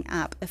facing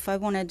up. If I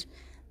wanted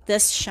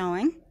this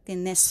showing,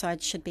 then this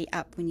side should be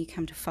up when you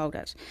come to fold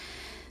it.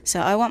 So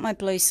I want my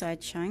blue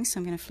side showing, so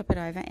I'm going to flip it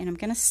over, and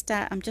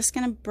I'm just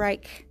going to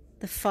break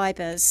the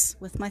fibers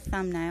with my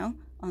thumbnail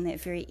on that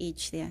very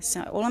edge there.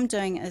 So all I'm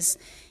doing is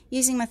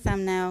using my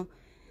thumbnail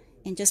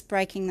and just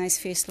breaking those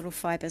first little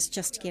fibers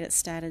just to get it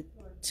started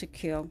to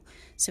curl.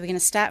 So we're going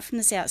to start from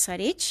this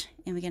outside edge,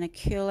 and we're going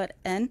to curl it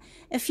in.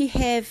 If you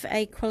have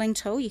a quilling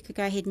tool, you could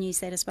go ahead and use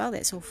that as well.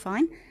 That's all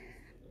fine.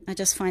 I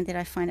just find that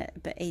I find it a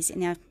bit easier.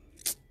 Now,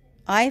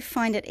 I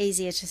find it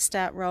easier to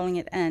start rolling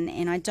it in,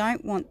 and I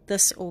don't want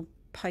this all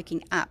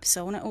poking up,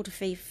 so I want it all to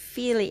be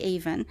fairly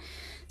even.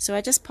 So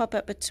I just pop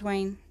it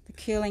between the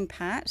curling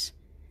part,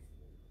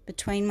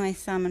 between my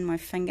thumb and my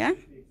finger,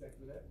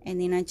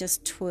 and then I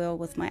just twirl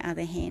with my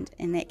other hand,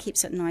 and that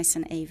keeps it nice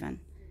and even.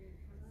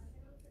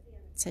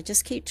 So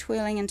just keep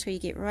twirling until you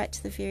get right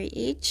to the very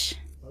edge,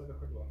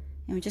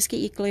 and we just get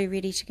your glue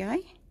ready to go.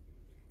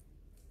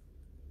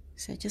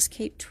 So just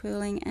keep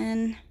twirling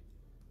in,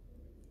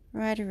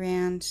 right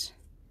around,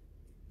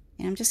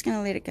 and I'm just going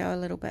to let it go a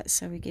little bit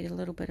so we get a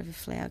little bit of a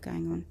flower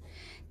going on.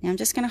 Now I'm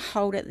just going to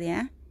hold it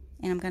there,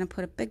 and I'm going to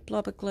put a big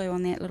blob of glue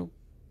on that little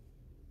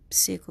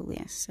circle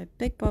there. So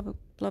big blob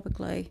of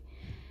glue,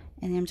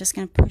 and then I'm just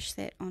going to push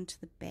that onto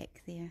the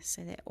back there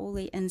so that all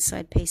the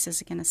inside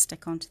pieces are going to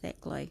stick onto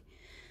that glue.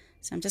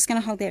 So I'm just going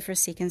to hold that for a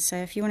second. So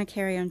if you want to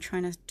carry on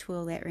trying to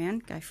twirl that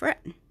around, go for it.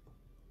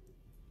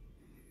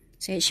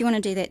 So you actually want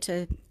to do that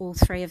to all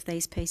three of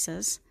these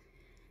pieces.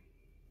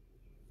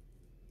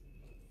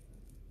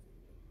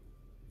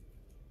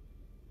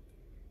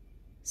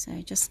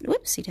 So just,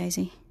 whoopsie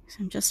daisy. So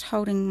I'm just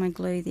holding my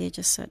glue there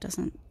just so it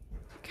doesn't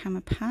come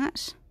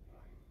apart.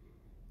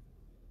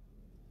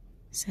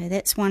 So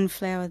that's one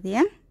flower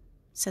there.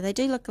 So they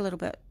do look a little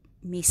bit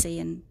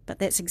messy, but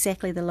that's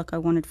exactly the look I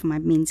wanted for my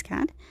men's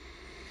card.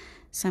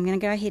 So I'm going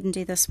to go ahead and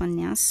do this one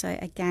now. So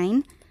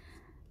again,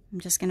 I'm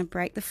just going to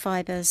break the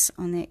fibers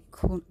on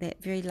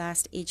that very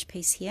last edge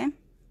piece here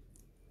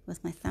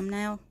with my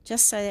thumbnail,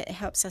 just so that it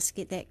helps us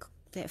get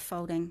that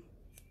folding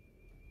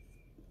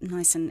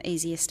nice and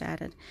easier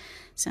started.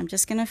 So I'm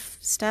just going to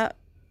start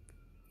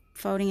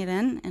folding it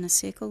in a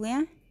circle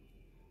there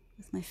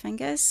with my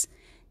fingers.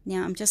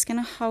 Now I'm just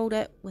going to hold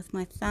it with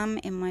my thumb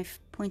and my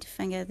pointer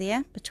finger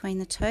there between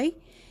the two,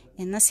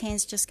 and this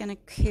hand's just going to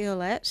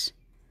curl it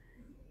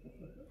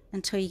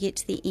until you get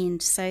to the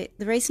end. So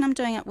the reason I'm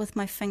doing it with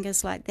my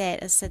fingers like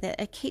that is so that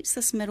it keeps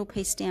this middle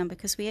piece down,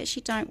 because we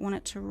actually don't want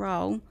it to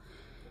roll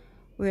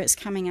where it's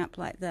coming up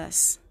like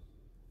this.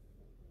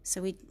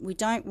 So we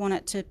don't want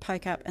it to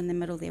poke up in the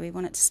middle there. We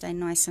want it to stay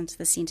nice into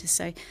the center.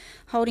 So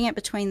holding it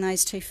between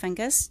those two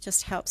fingers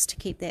just helps to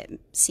keep that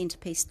center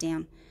piece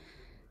down.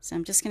 So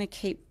I'm just going to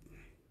keep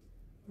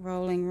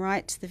rolling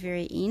right to the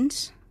very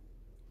end.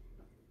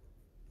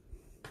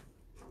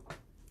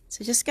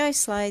 So just go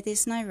slow,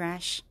 there's no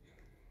rush.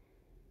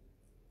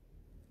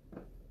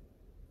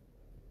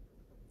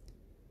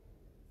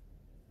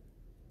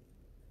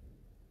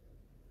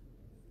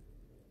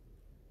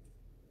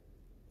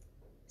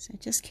 So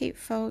just keep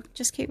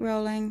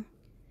rolling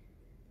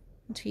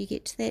until you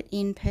get to that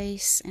end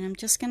piece, and I'm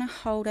just going to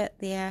hold it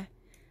there,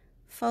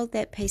 fold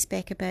that piece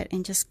back a bit,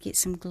 and just get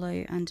some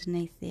glue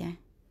underneath there.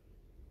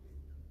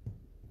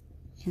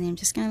 And then I'm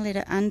just going to let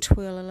it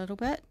untwirl a little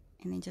bit,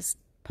 and then just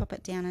pop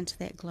it down into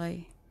that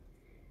glue.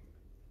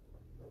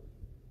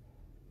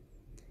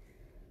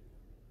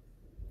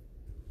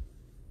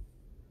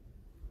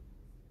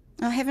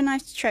 Oh, have a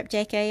nice trip,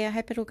 Jackie. I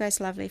hope it all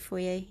goes lovely for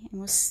you, and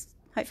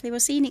hopefully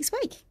we'll see you next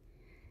week.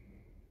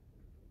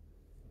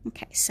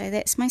 Okay, so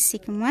that's my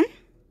second one.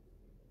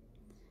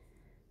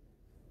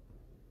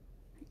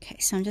 Okay,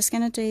 so I'm just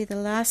going to do the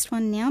last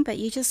one now, but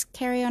you just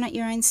carry on at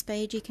your own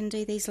speed. You can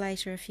do these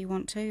later if you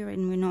want to,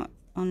 and we're not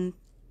on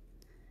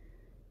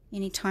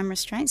any time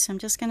restraints. So I'm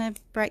just going to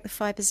break the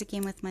fibers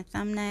again with my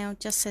thumbnail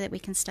just so that we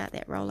can start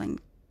that rolling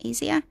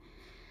easier.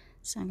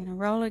 So I'm going to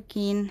roll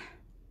again,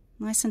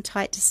 nice and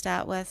tight to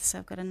start with, so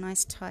I've got a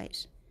nice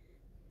tight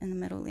in the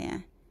middle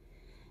there.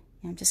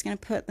 And I'm just going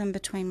to put them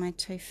between my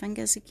two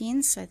fingers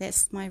again, so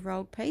that's my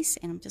rolled piece,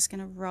 and I'm just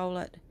going to roll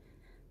it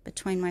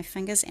between my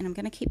fingers, and I'm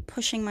going to keep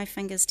pushing my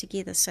fingers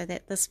together so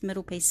that this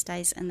middle piece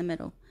stays in the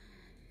middle.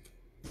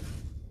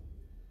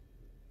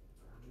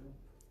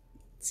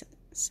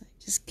 So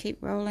just keep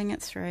rolling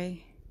it through.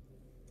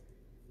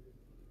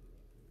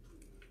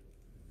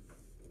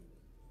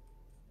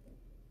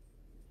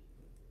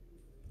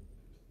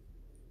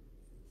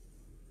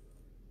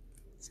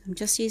 So I'm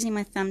just using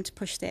my thumb to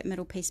push that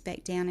middle piece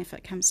back down if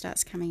it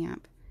starts coming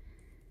up.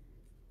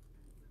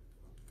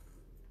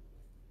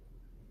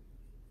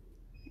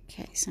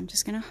 Okay, so I'm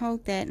just going to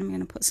hold that, and I'm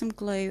going to put some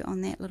glue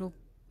on that little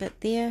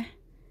bit there.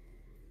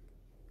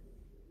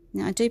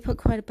 Now I do put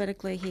quite a bit of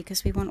glue here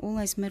because we want all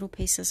those middle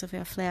pieces of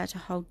our flower to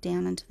hold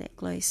down into that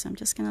glue. So I'm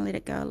just going to let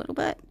it go a little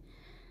bit,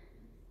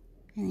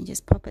 and then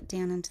just pop it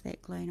down into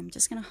that glue, and I'm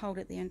just going to hold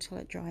it there until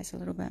it dries a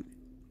little bit.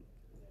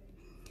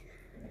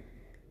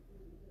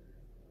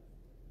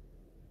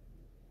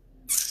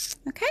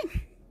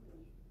 Okay,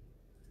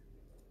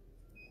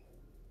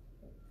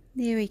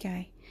 there we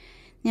go.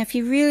 Now if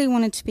you really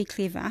wanted to be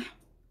clever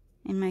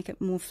and make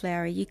it more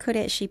flowery, you could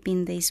actually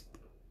bend these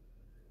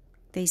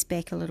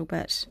back a little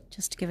bit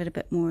just to give it a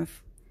bit more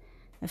of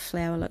a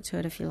flower look to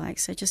it if you like.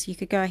 So just you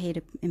could go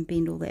ahead and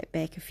bend all that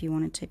back if you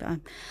wanted to, but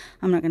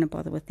I'm not going to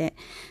bother with that.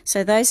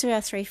 So those are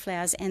our 3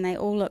 flowers, and they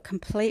all look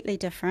completely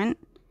different.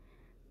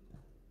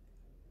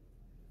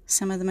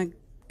 Some of them are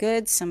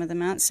good, some of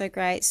them aren't so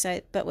great,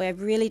 but I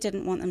really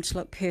didn't want them to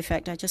look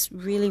perfect. I just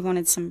really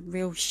wanted some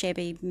real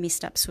shabby,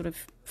 messed up sort of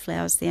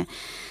flowers there.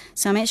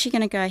 So I'm actually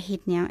going to go ahead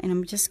now, and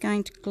I'm just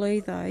going to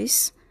glue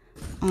those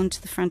onto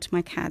the front of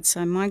my card.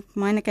 So mine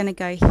are going to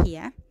go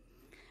here,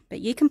 but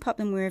you can pop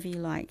them wherever you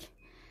like.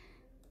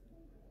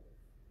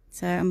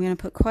 So I'm going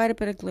to put quite a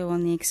bit of glue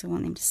on there because I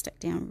want them to stick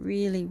down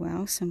really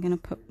well. So I'm going to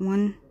put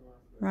one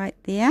right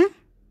there,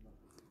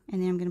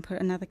 and then I'm going to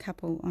put another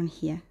couple on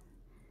here.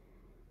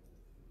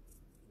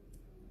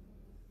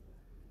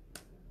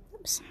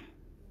 Oops.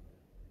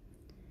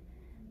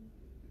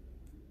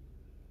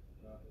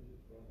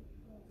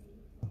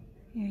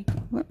 There we go.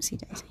 Whoopsie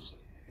daisy.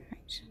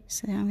 Right.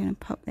 So I'm going to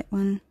pop that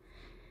one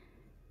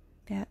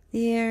about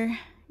there,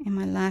 and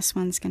my last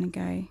one's going to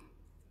go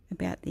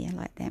about there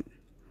like that.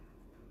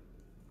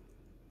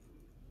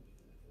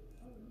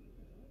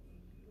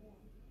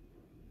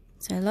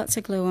 So lots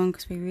of glue on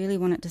because we really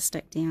want it to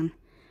stick down.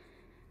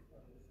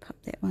 Pop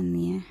that one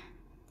there.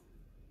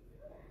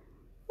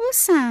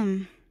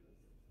 Awesome!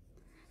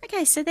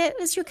 Okay, so that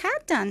was your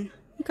card done.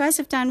 You guys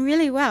have done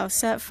really well.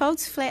 So it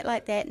folds flat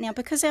like that. Now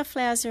because our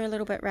flowers are a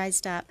little bit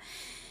raised up,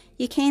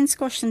 you can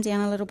squash them down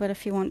a little bit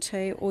if you want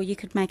to, or you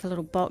could make a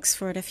little box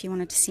for it if you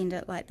wanted to send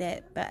it like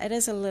that. But it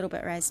is a little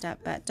bit raised up,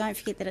 but don't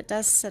forget that it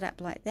does sit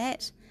up like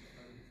that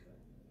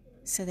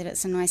so that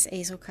it's a nice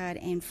easel card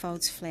and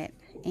folds flat.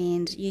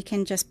 And you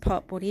can just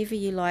pop whatever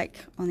you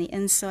like on the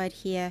inside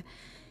here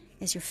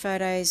as your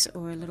photos,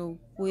 or a little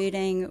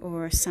wording,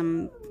 or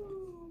some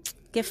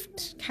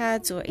gift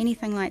cards or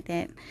anything like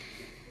that.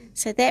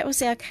 So that was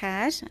our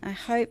card. I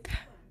hope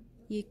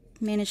you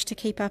managed to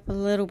keep up a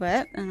little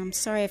bit, and I'm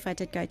sorry if I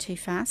did go too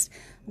fast.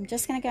 I'm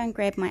just going to go and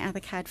grab my other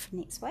card for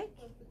next week.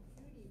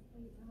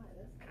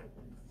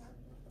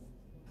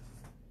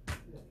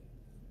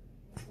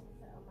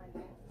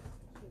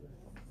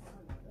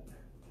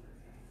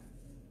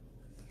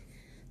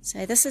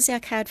 So this is our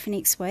card for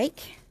next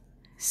week.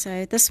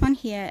 So this one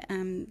here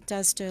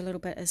does do a little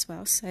bit as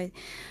well. So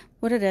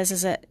what it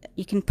is that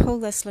you can pull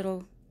this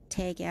little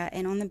tag out,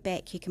 and on the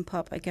back you can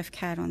pop a gift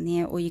card on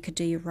there, or you could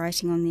do your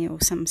writing on there,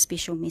 or some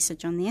special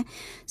message on there.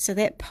 So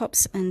that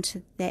pops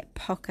into that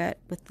pocket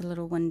with the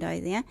little window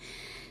there.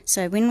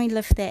 So when we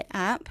lift that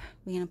up,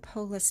 we're going to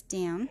pull this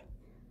down,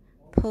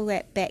 pull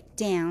that back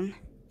down,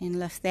 and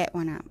lift that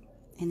one up,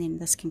 and then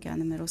this can go in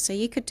the middle. So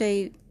you could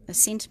do a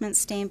sentiment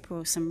stamp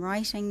or some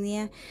writing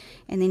there,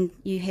 and then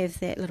you have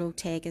that little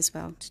tag as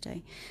well to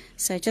do.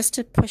 So just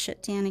to push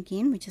it down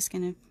again, we're just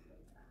going to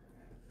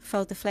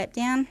fold the flap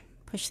down,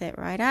 push that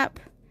right up,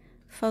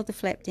 fold the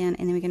flap down,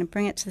 and then we're going to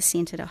bring it to the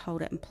center to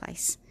hold it in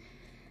place.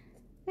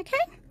 Okay,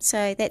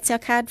 so that's our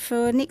card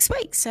for next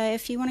week. So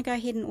if you want to go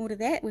ahead and order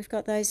that, we've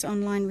got those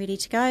online ready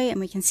to go, and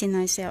we can send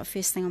those out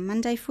first thing on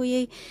Monday for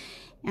you.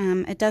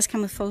 It does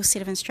come with a full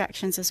set of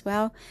instructions as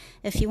well.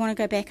 If you want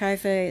to go back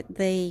over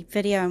the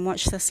video and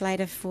watch this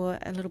later for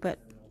a little bit,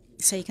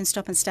 so you can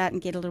stop and start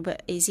and get a little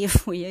bit easier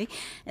for you,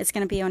 it's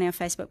going to be on our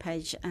Facebook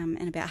page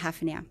in about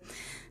half an hour.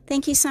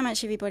 Thank you so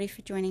much everybody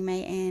for joining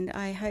me, and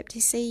I hope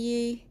to see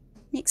you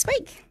next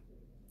week.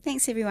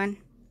 Thanks everyone.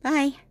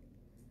 Bye.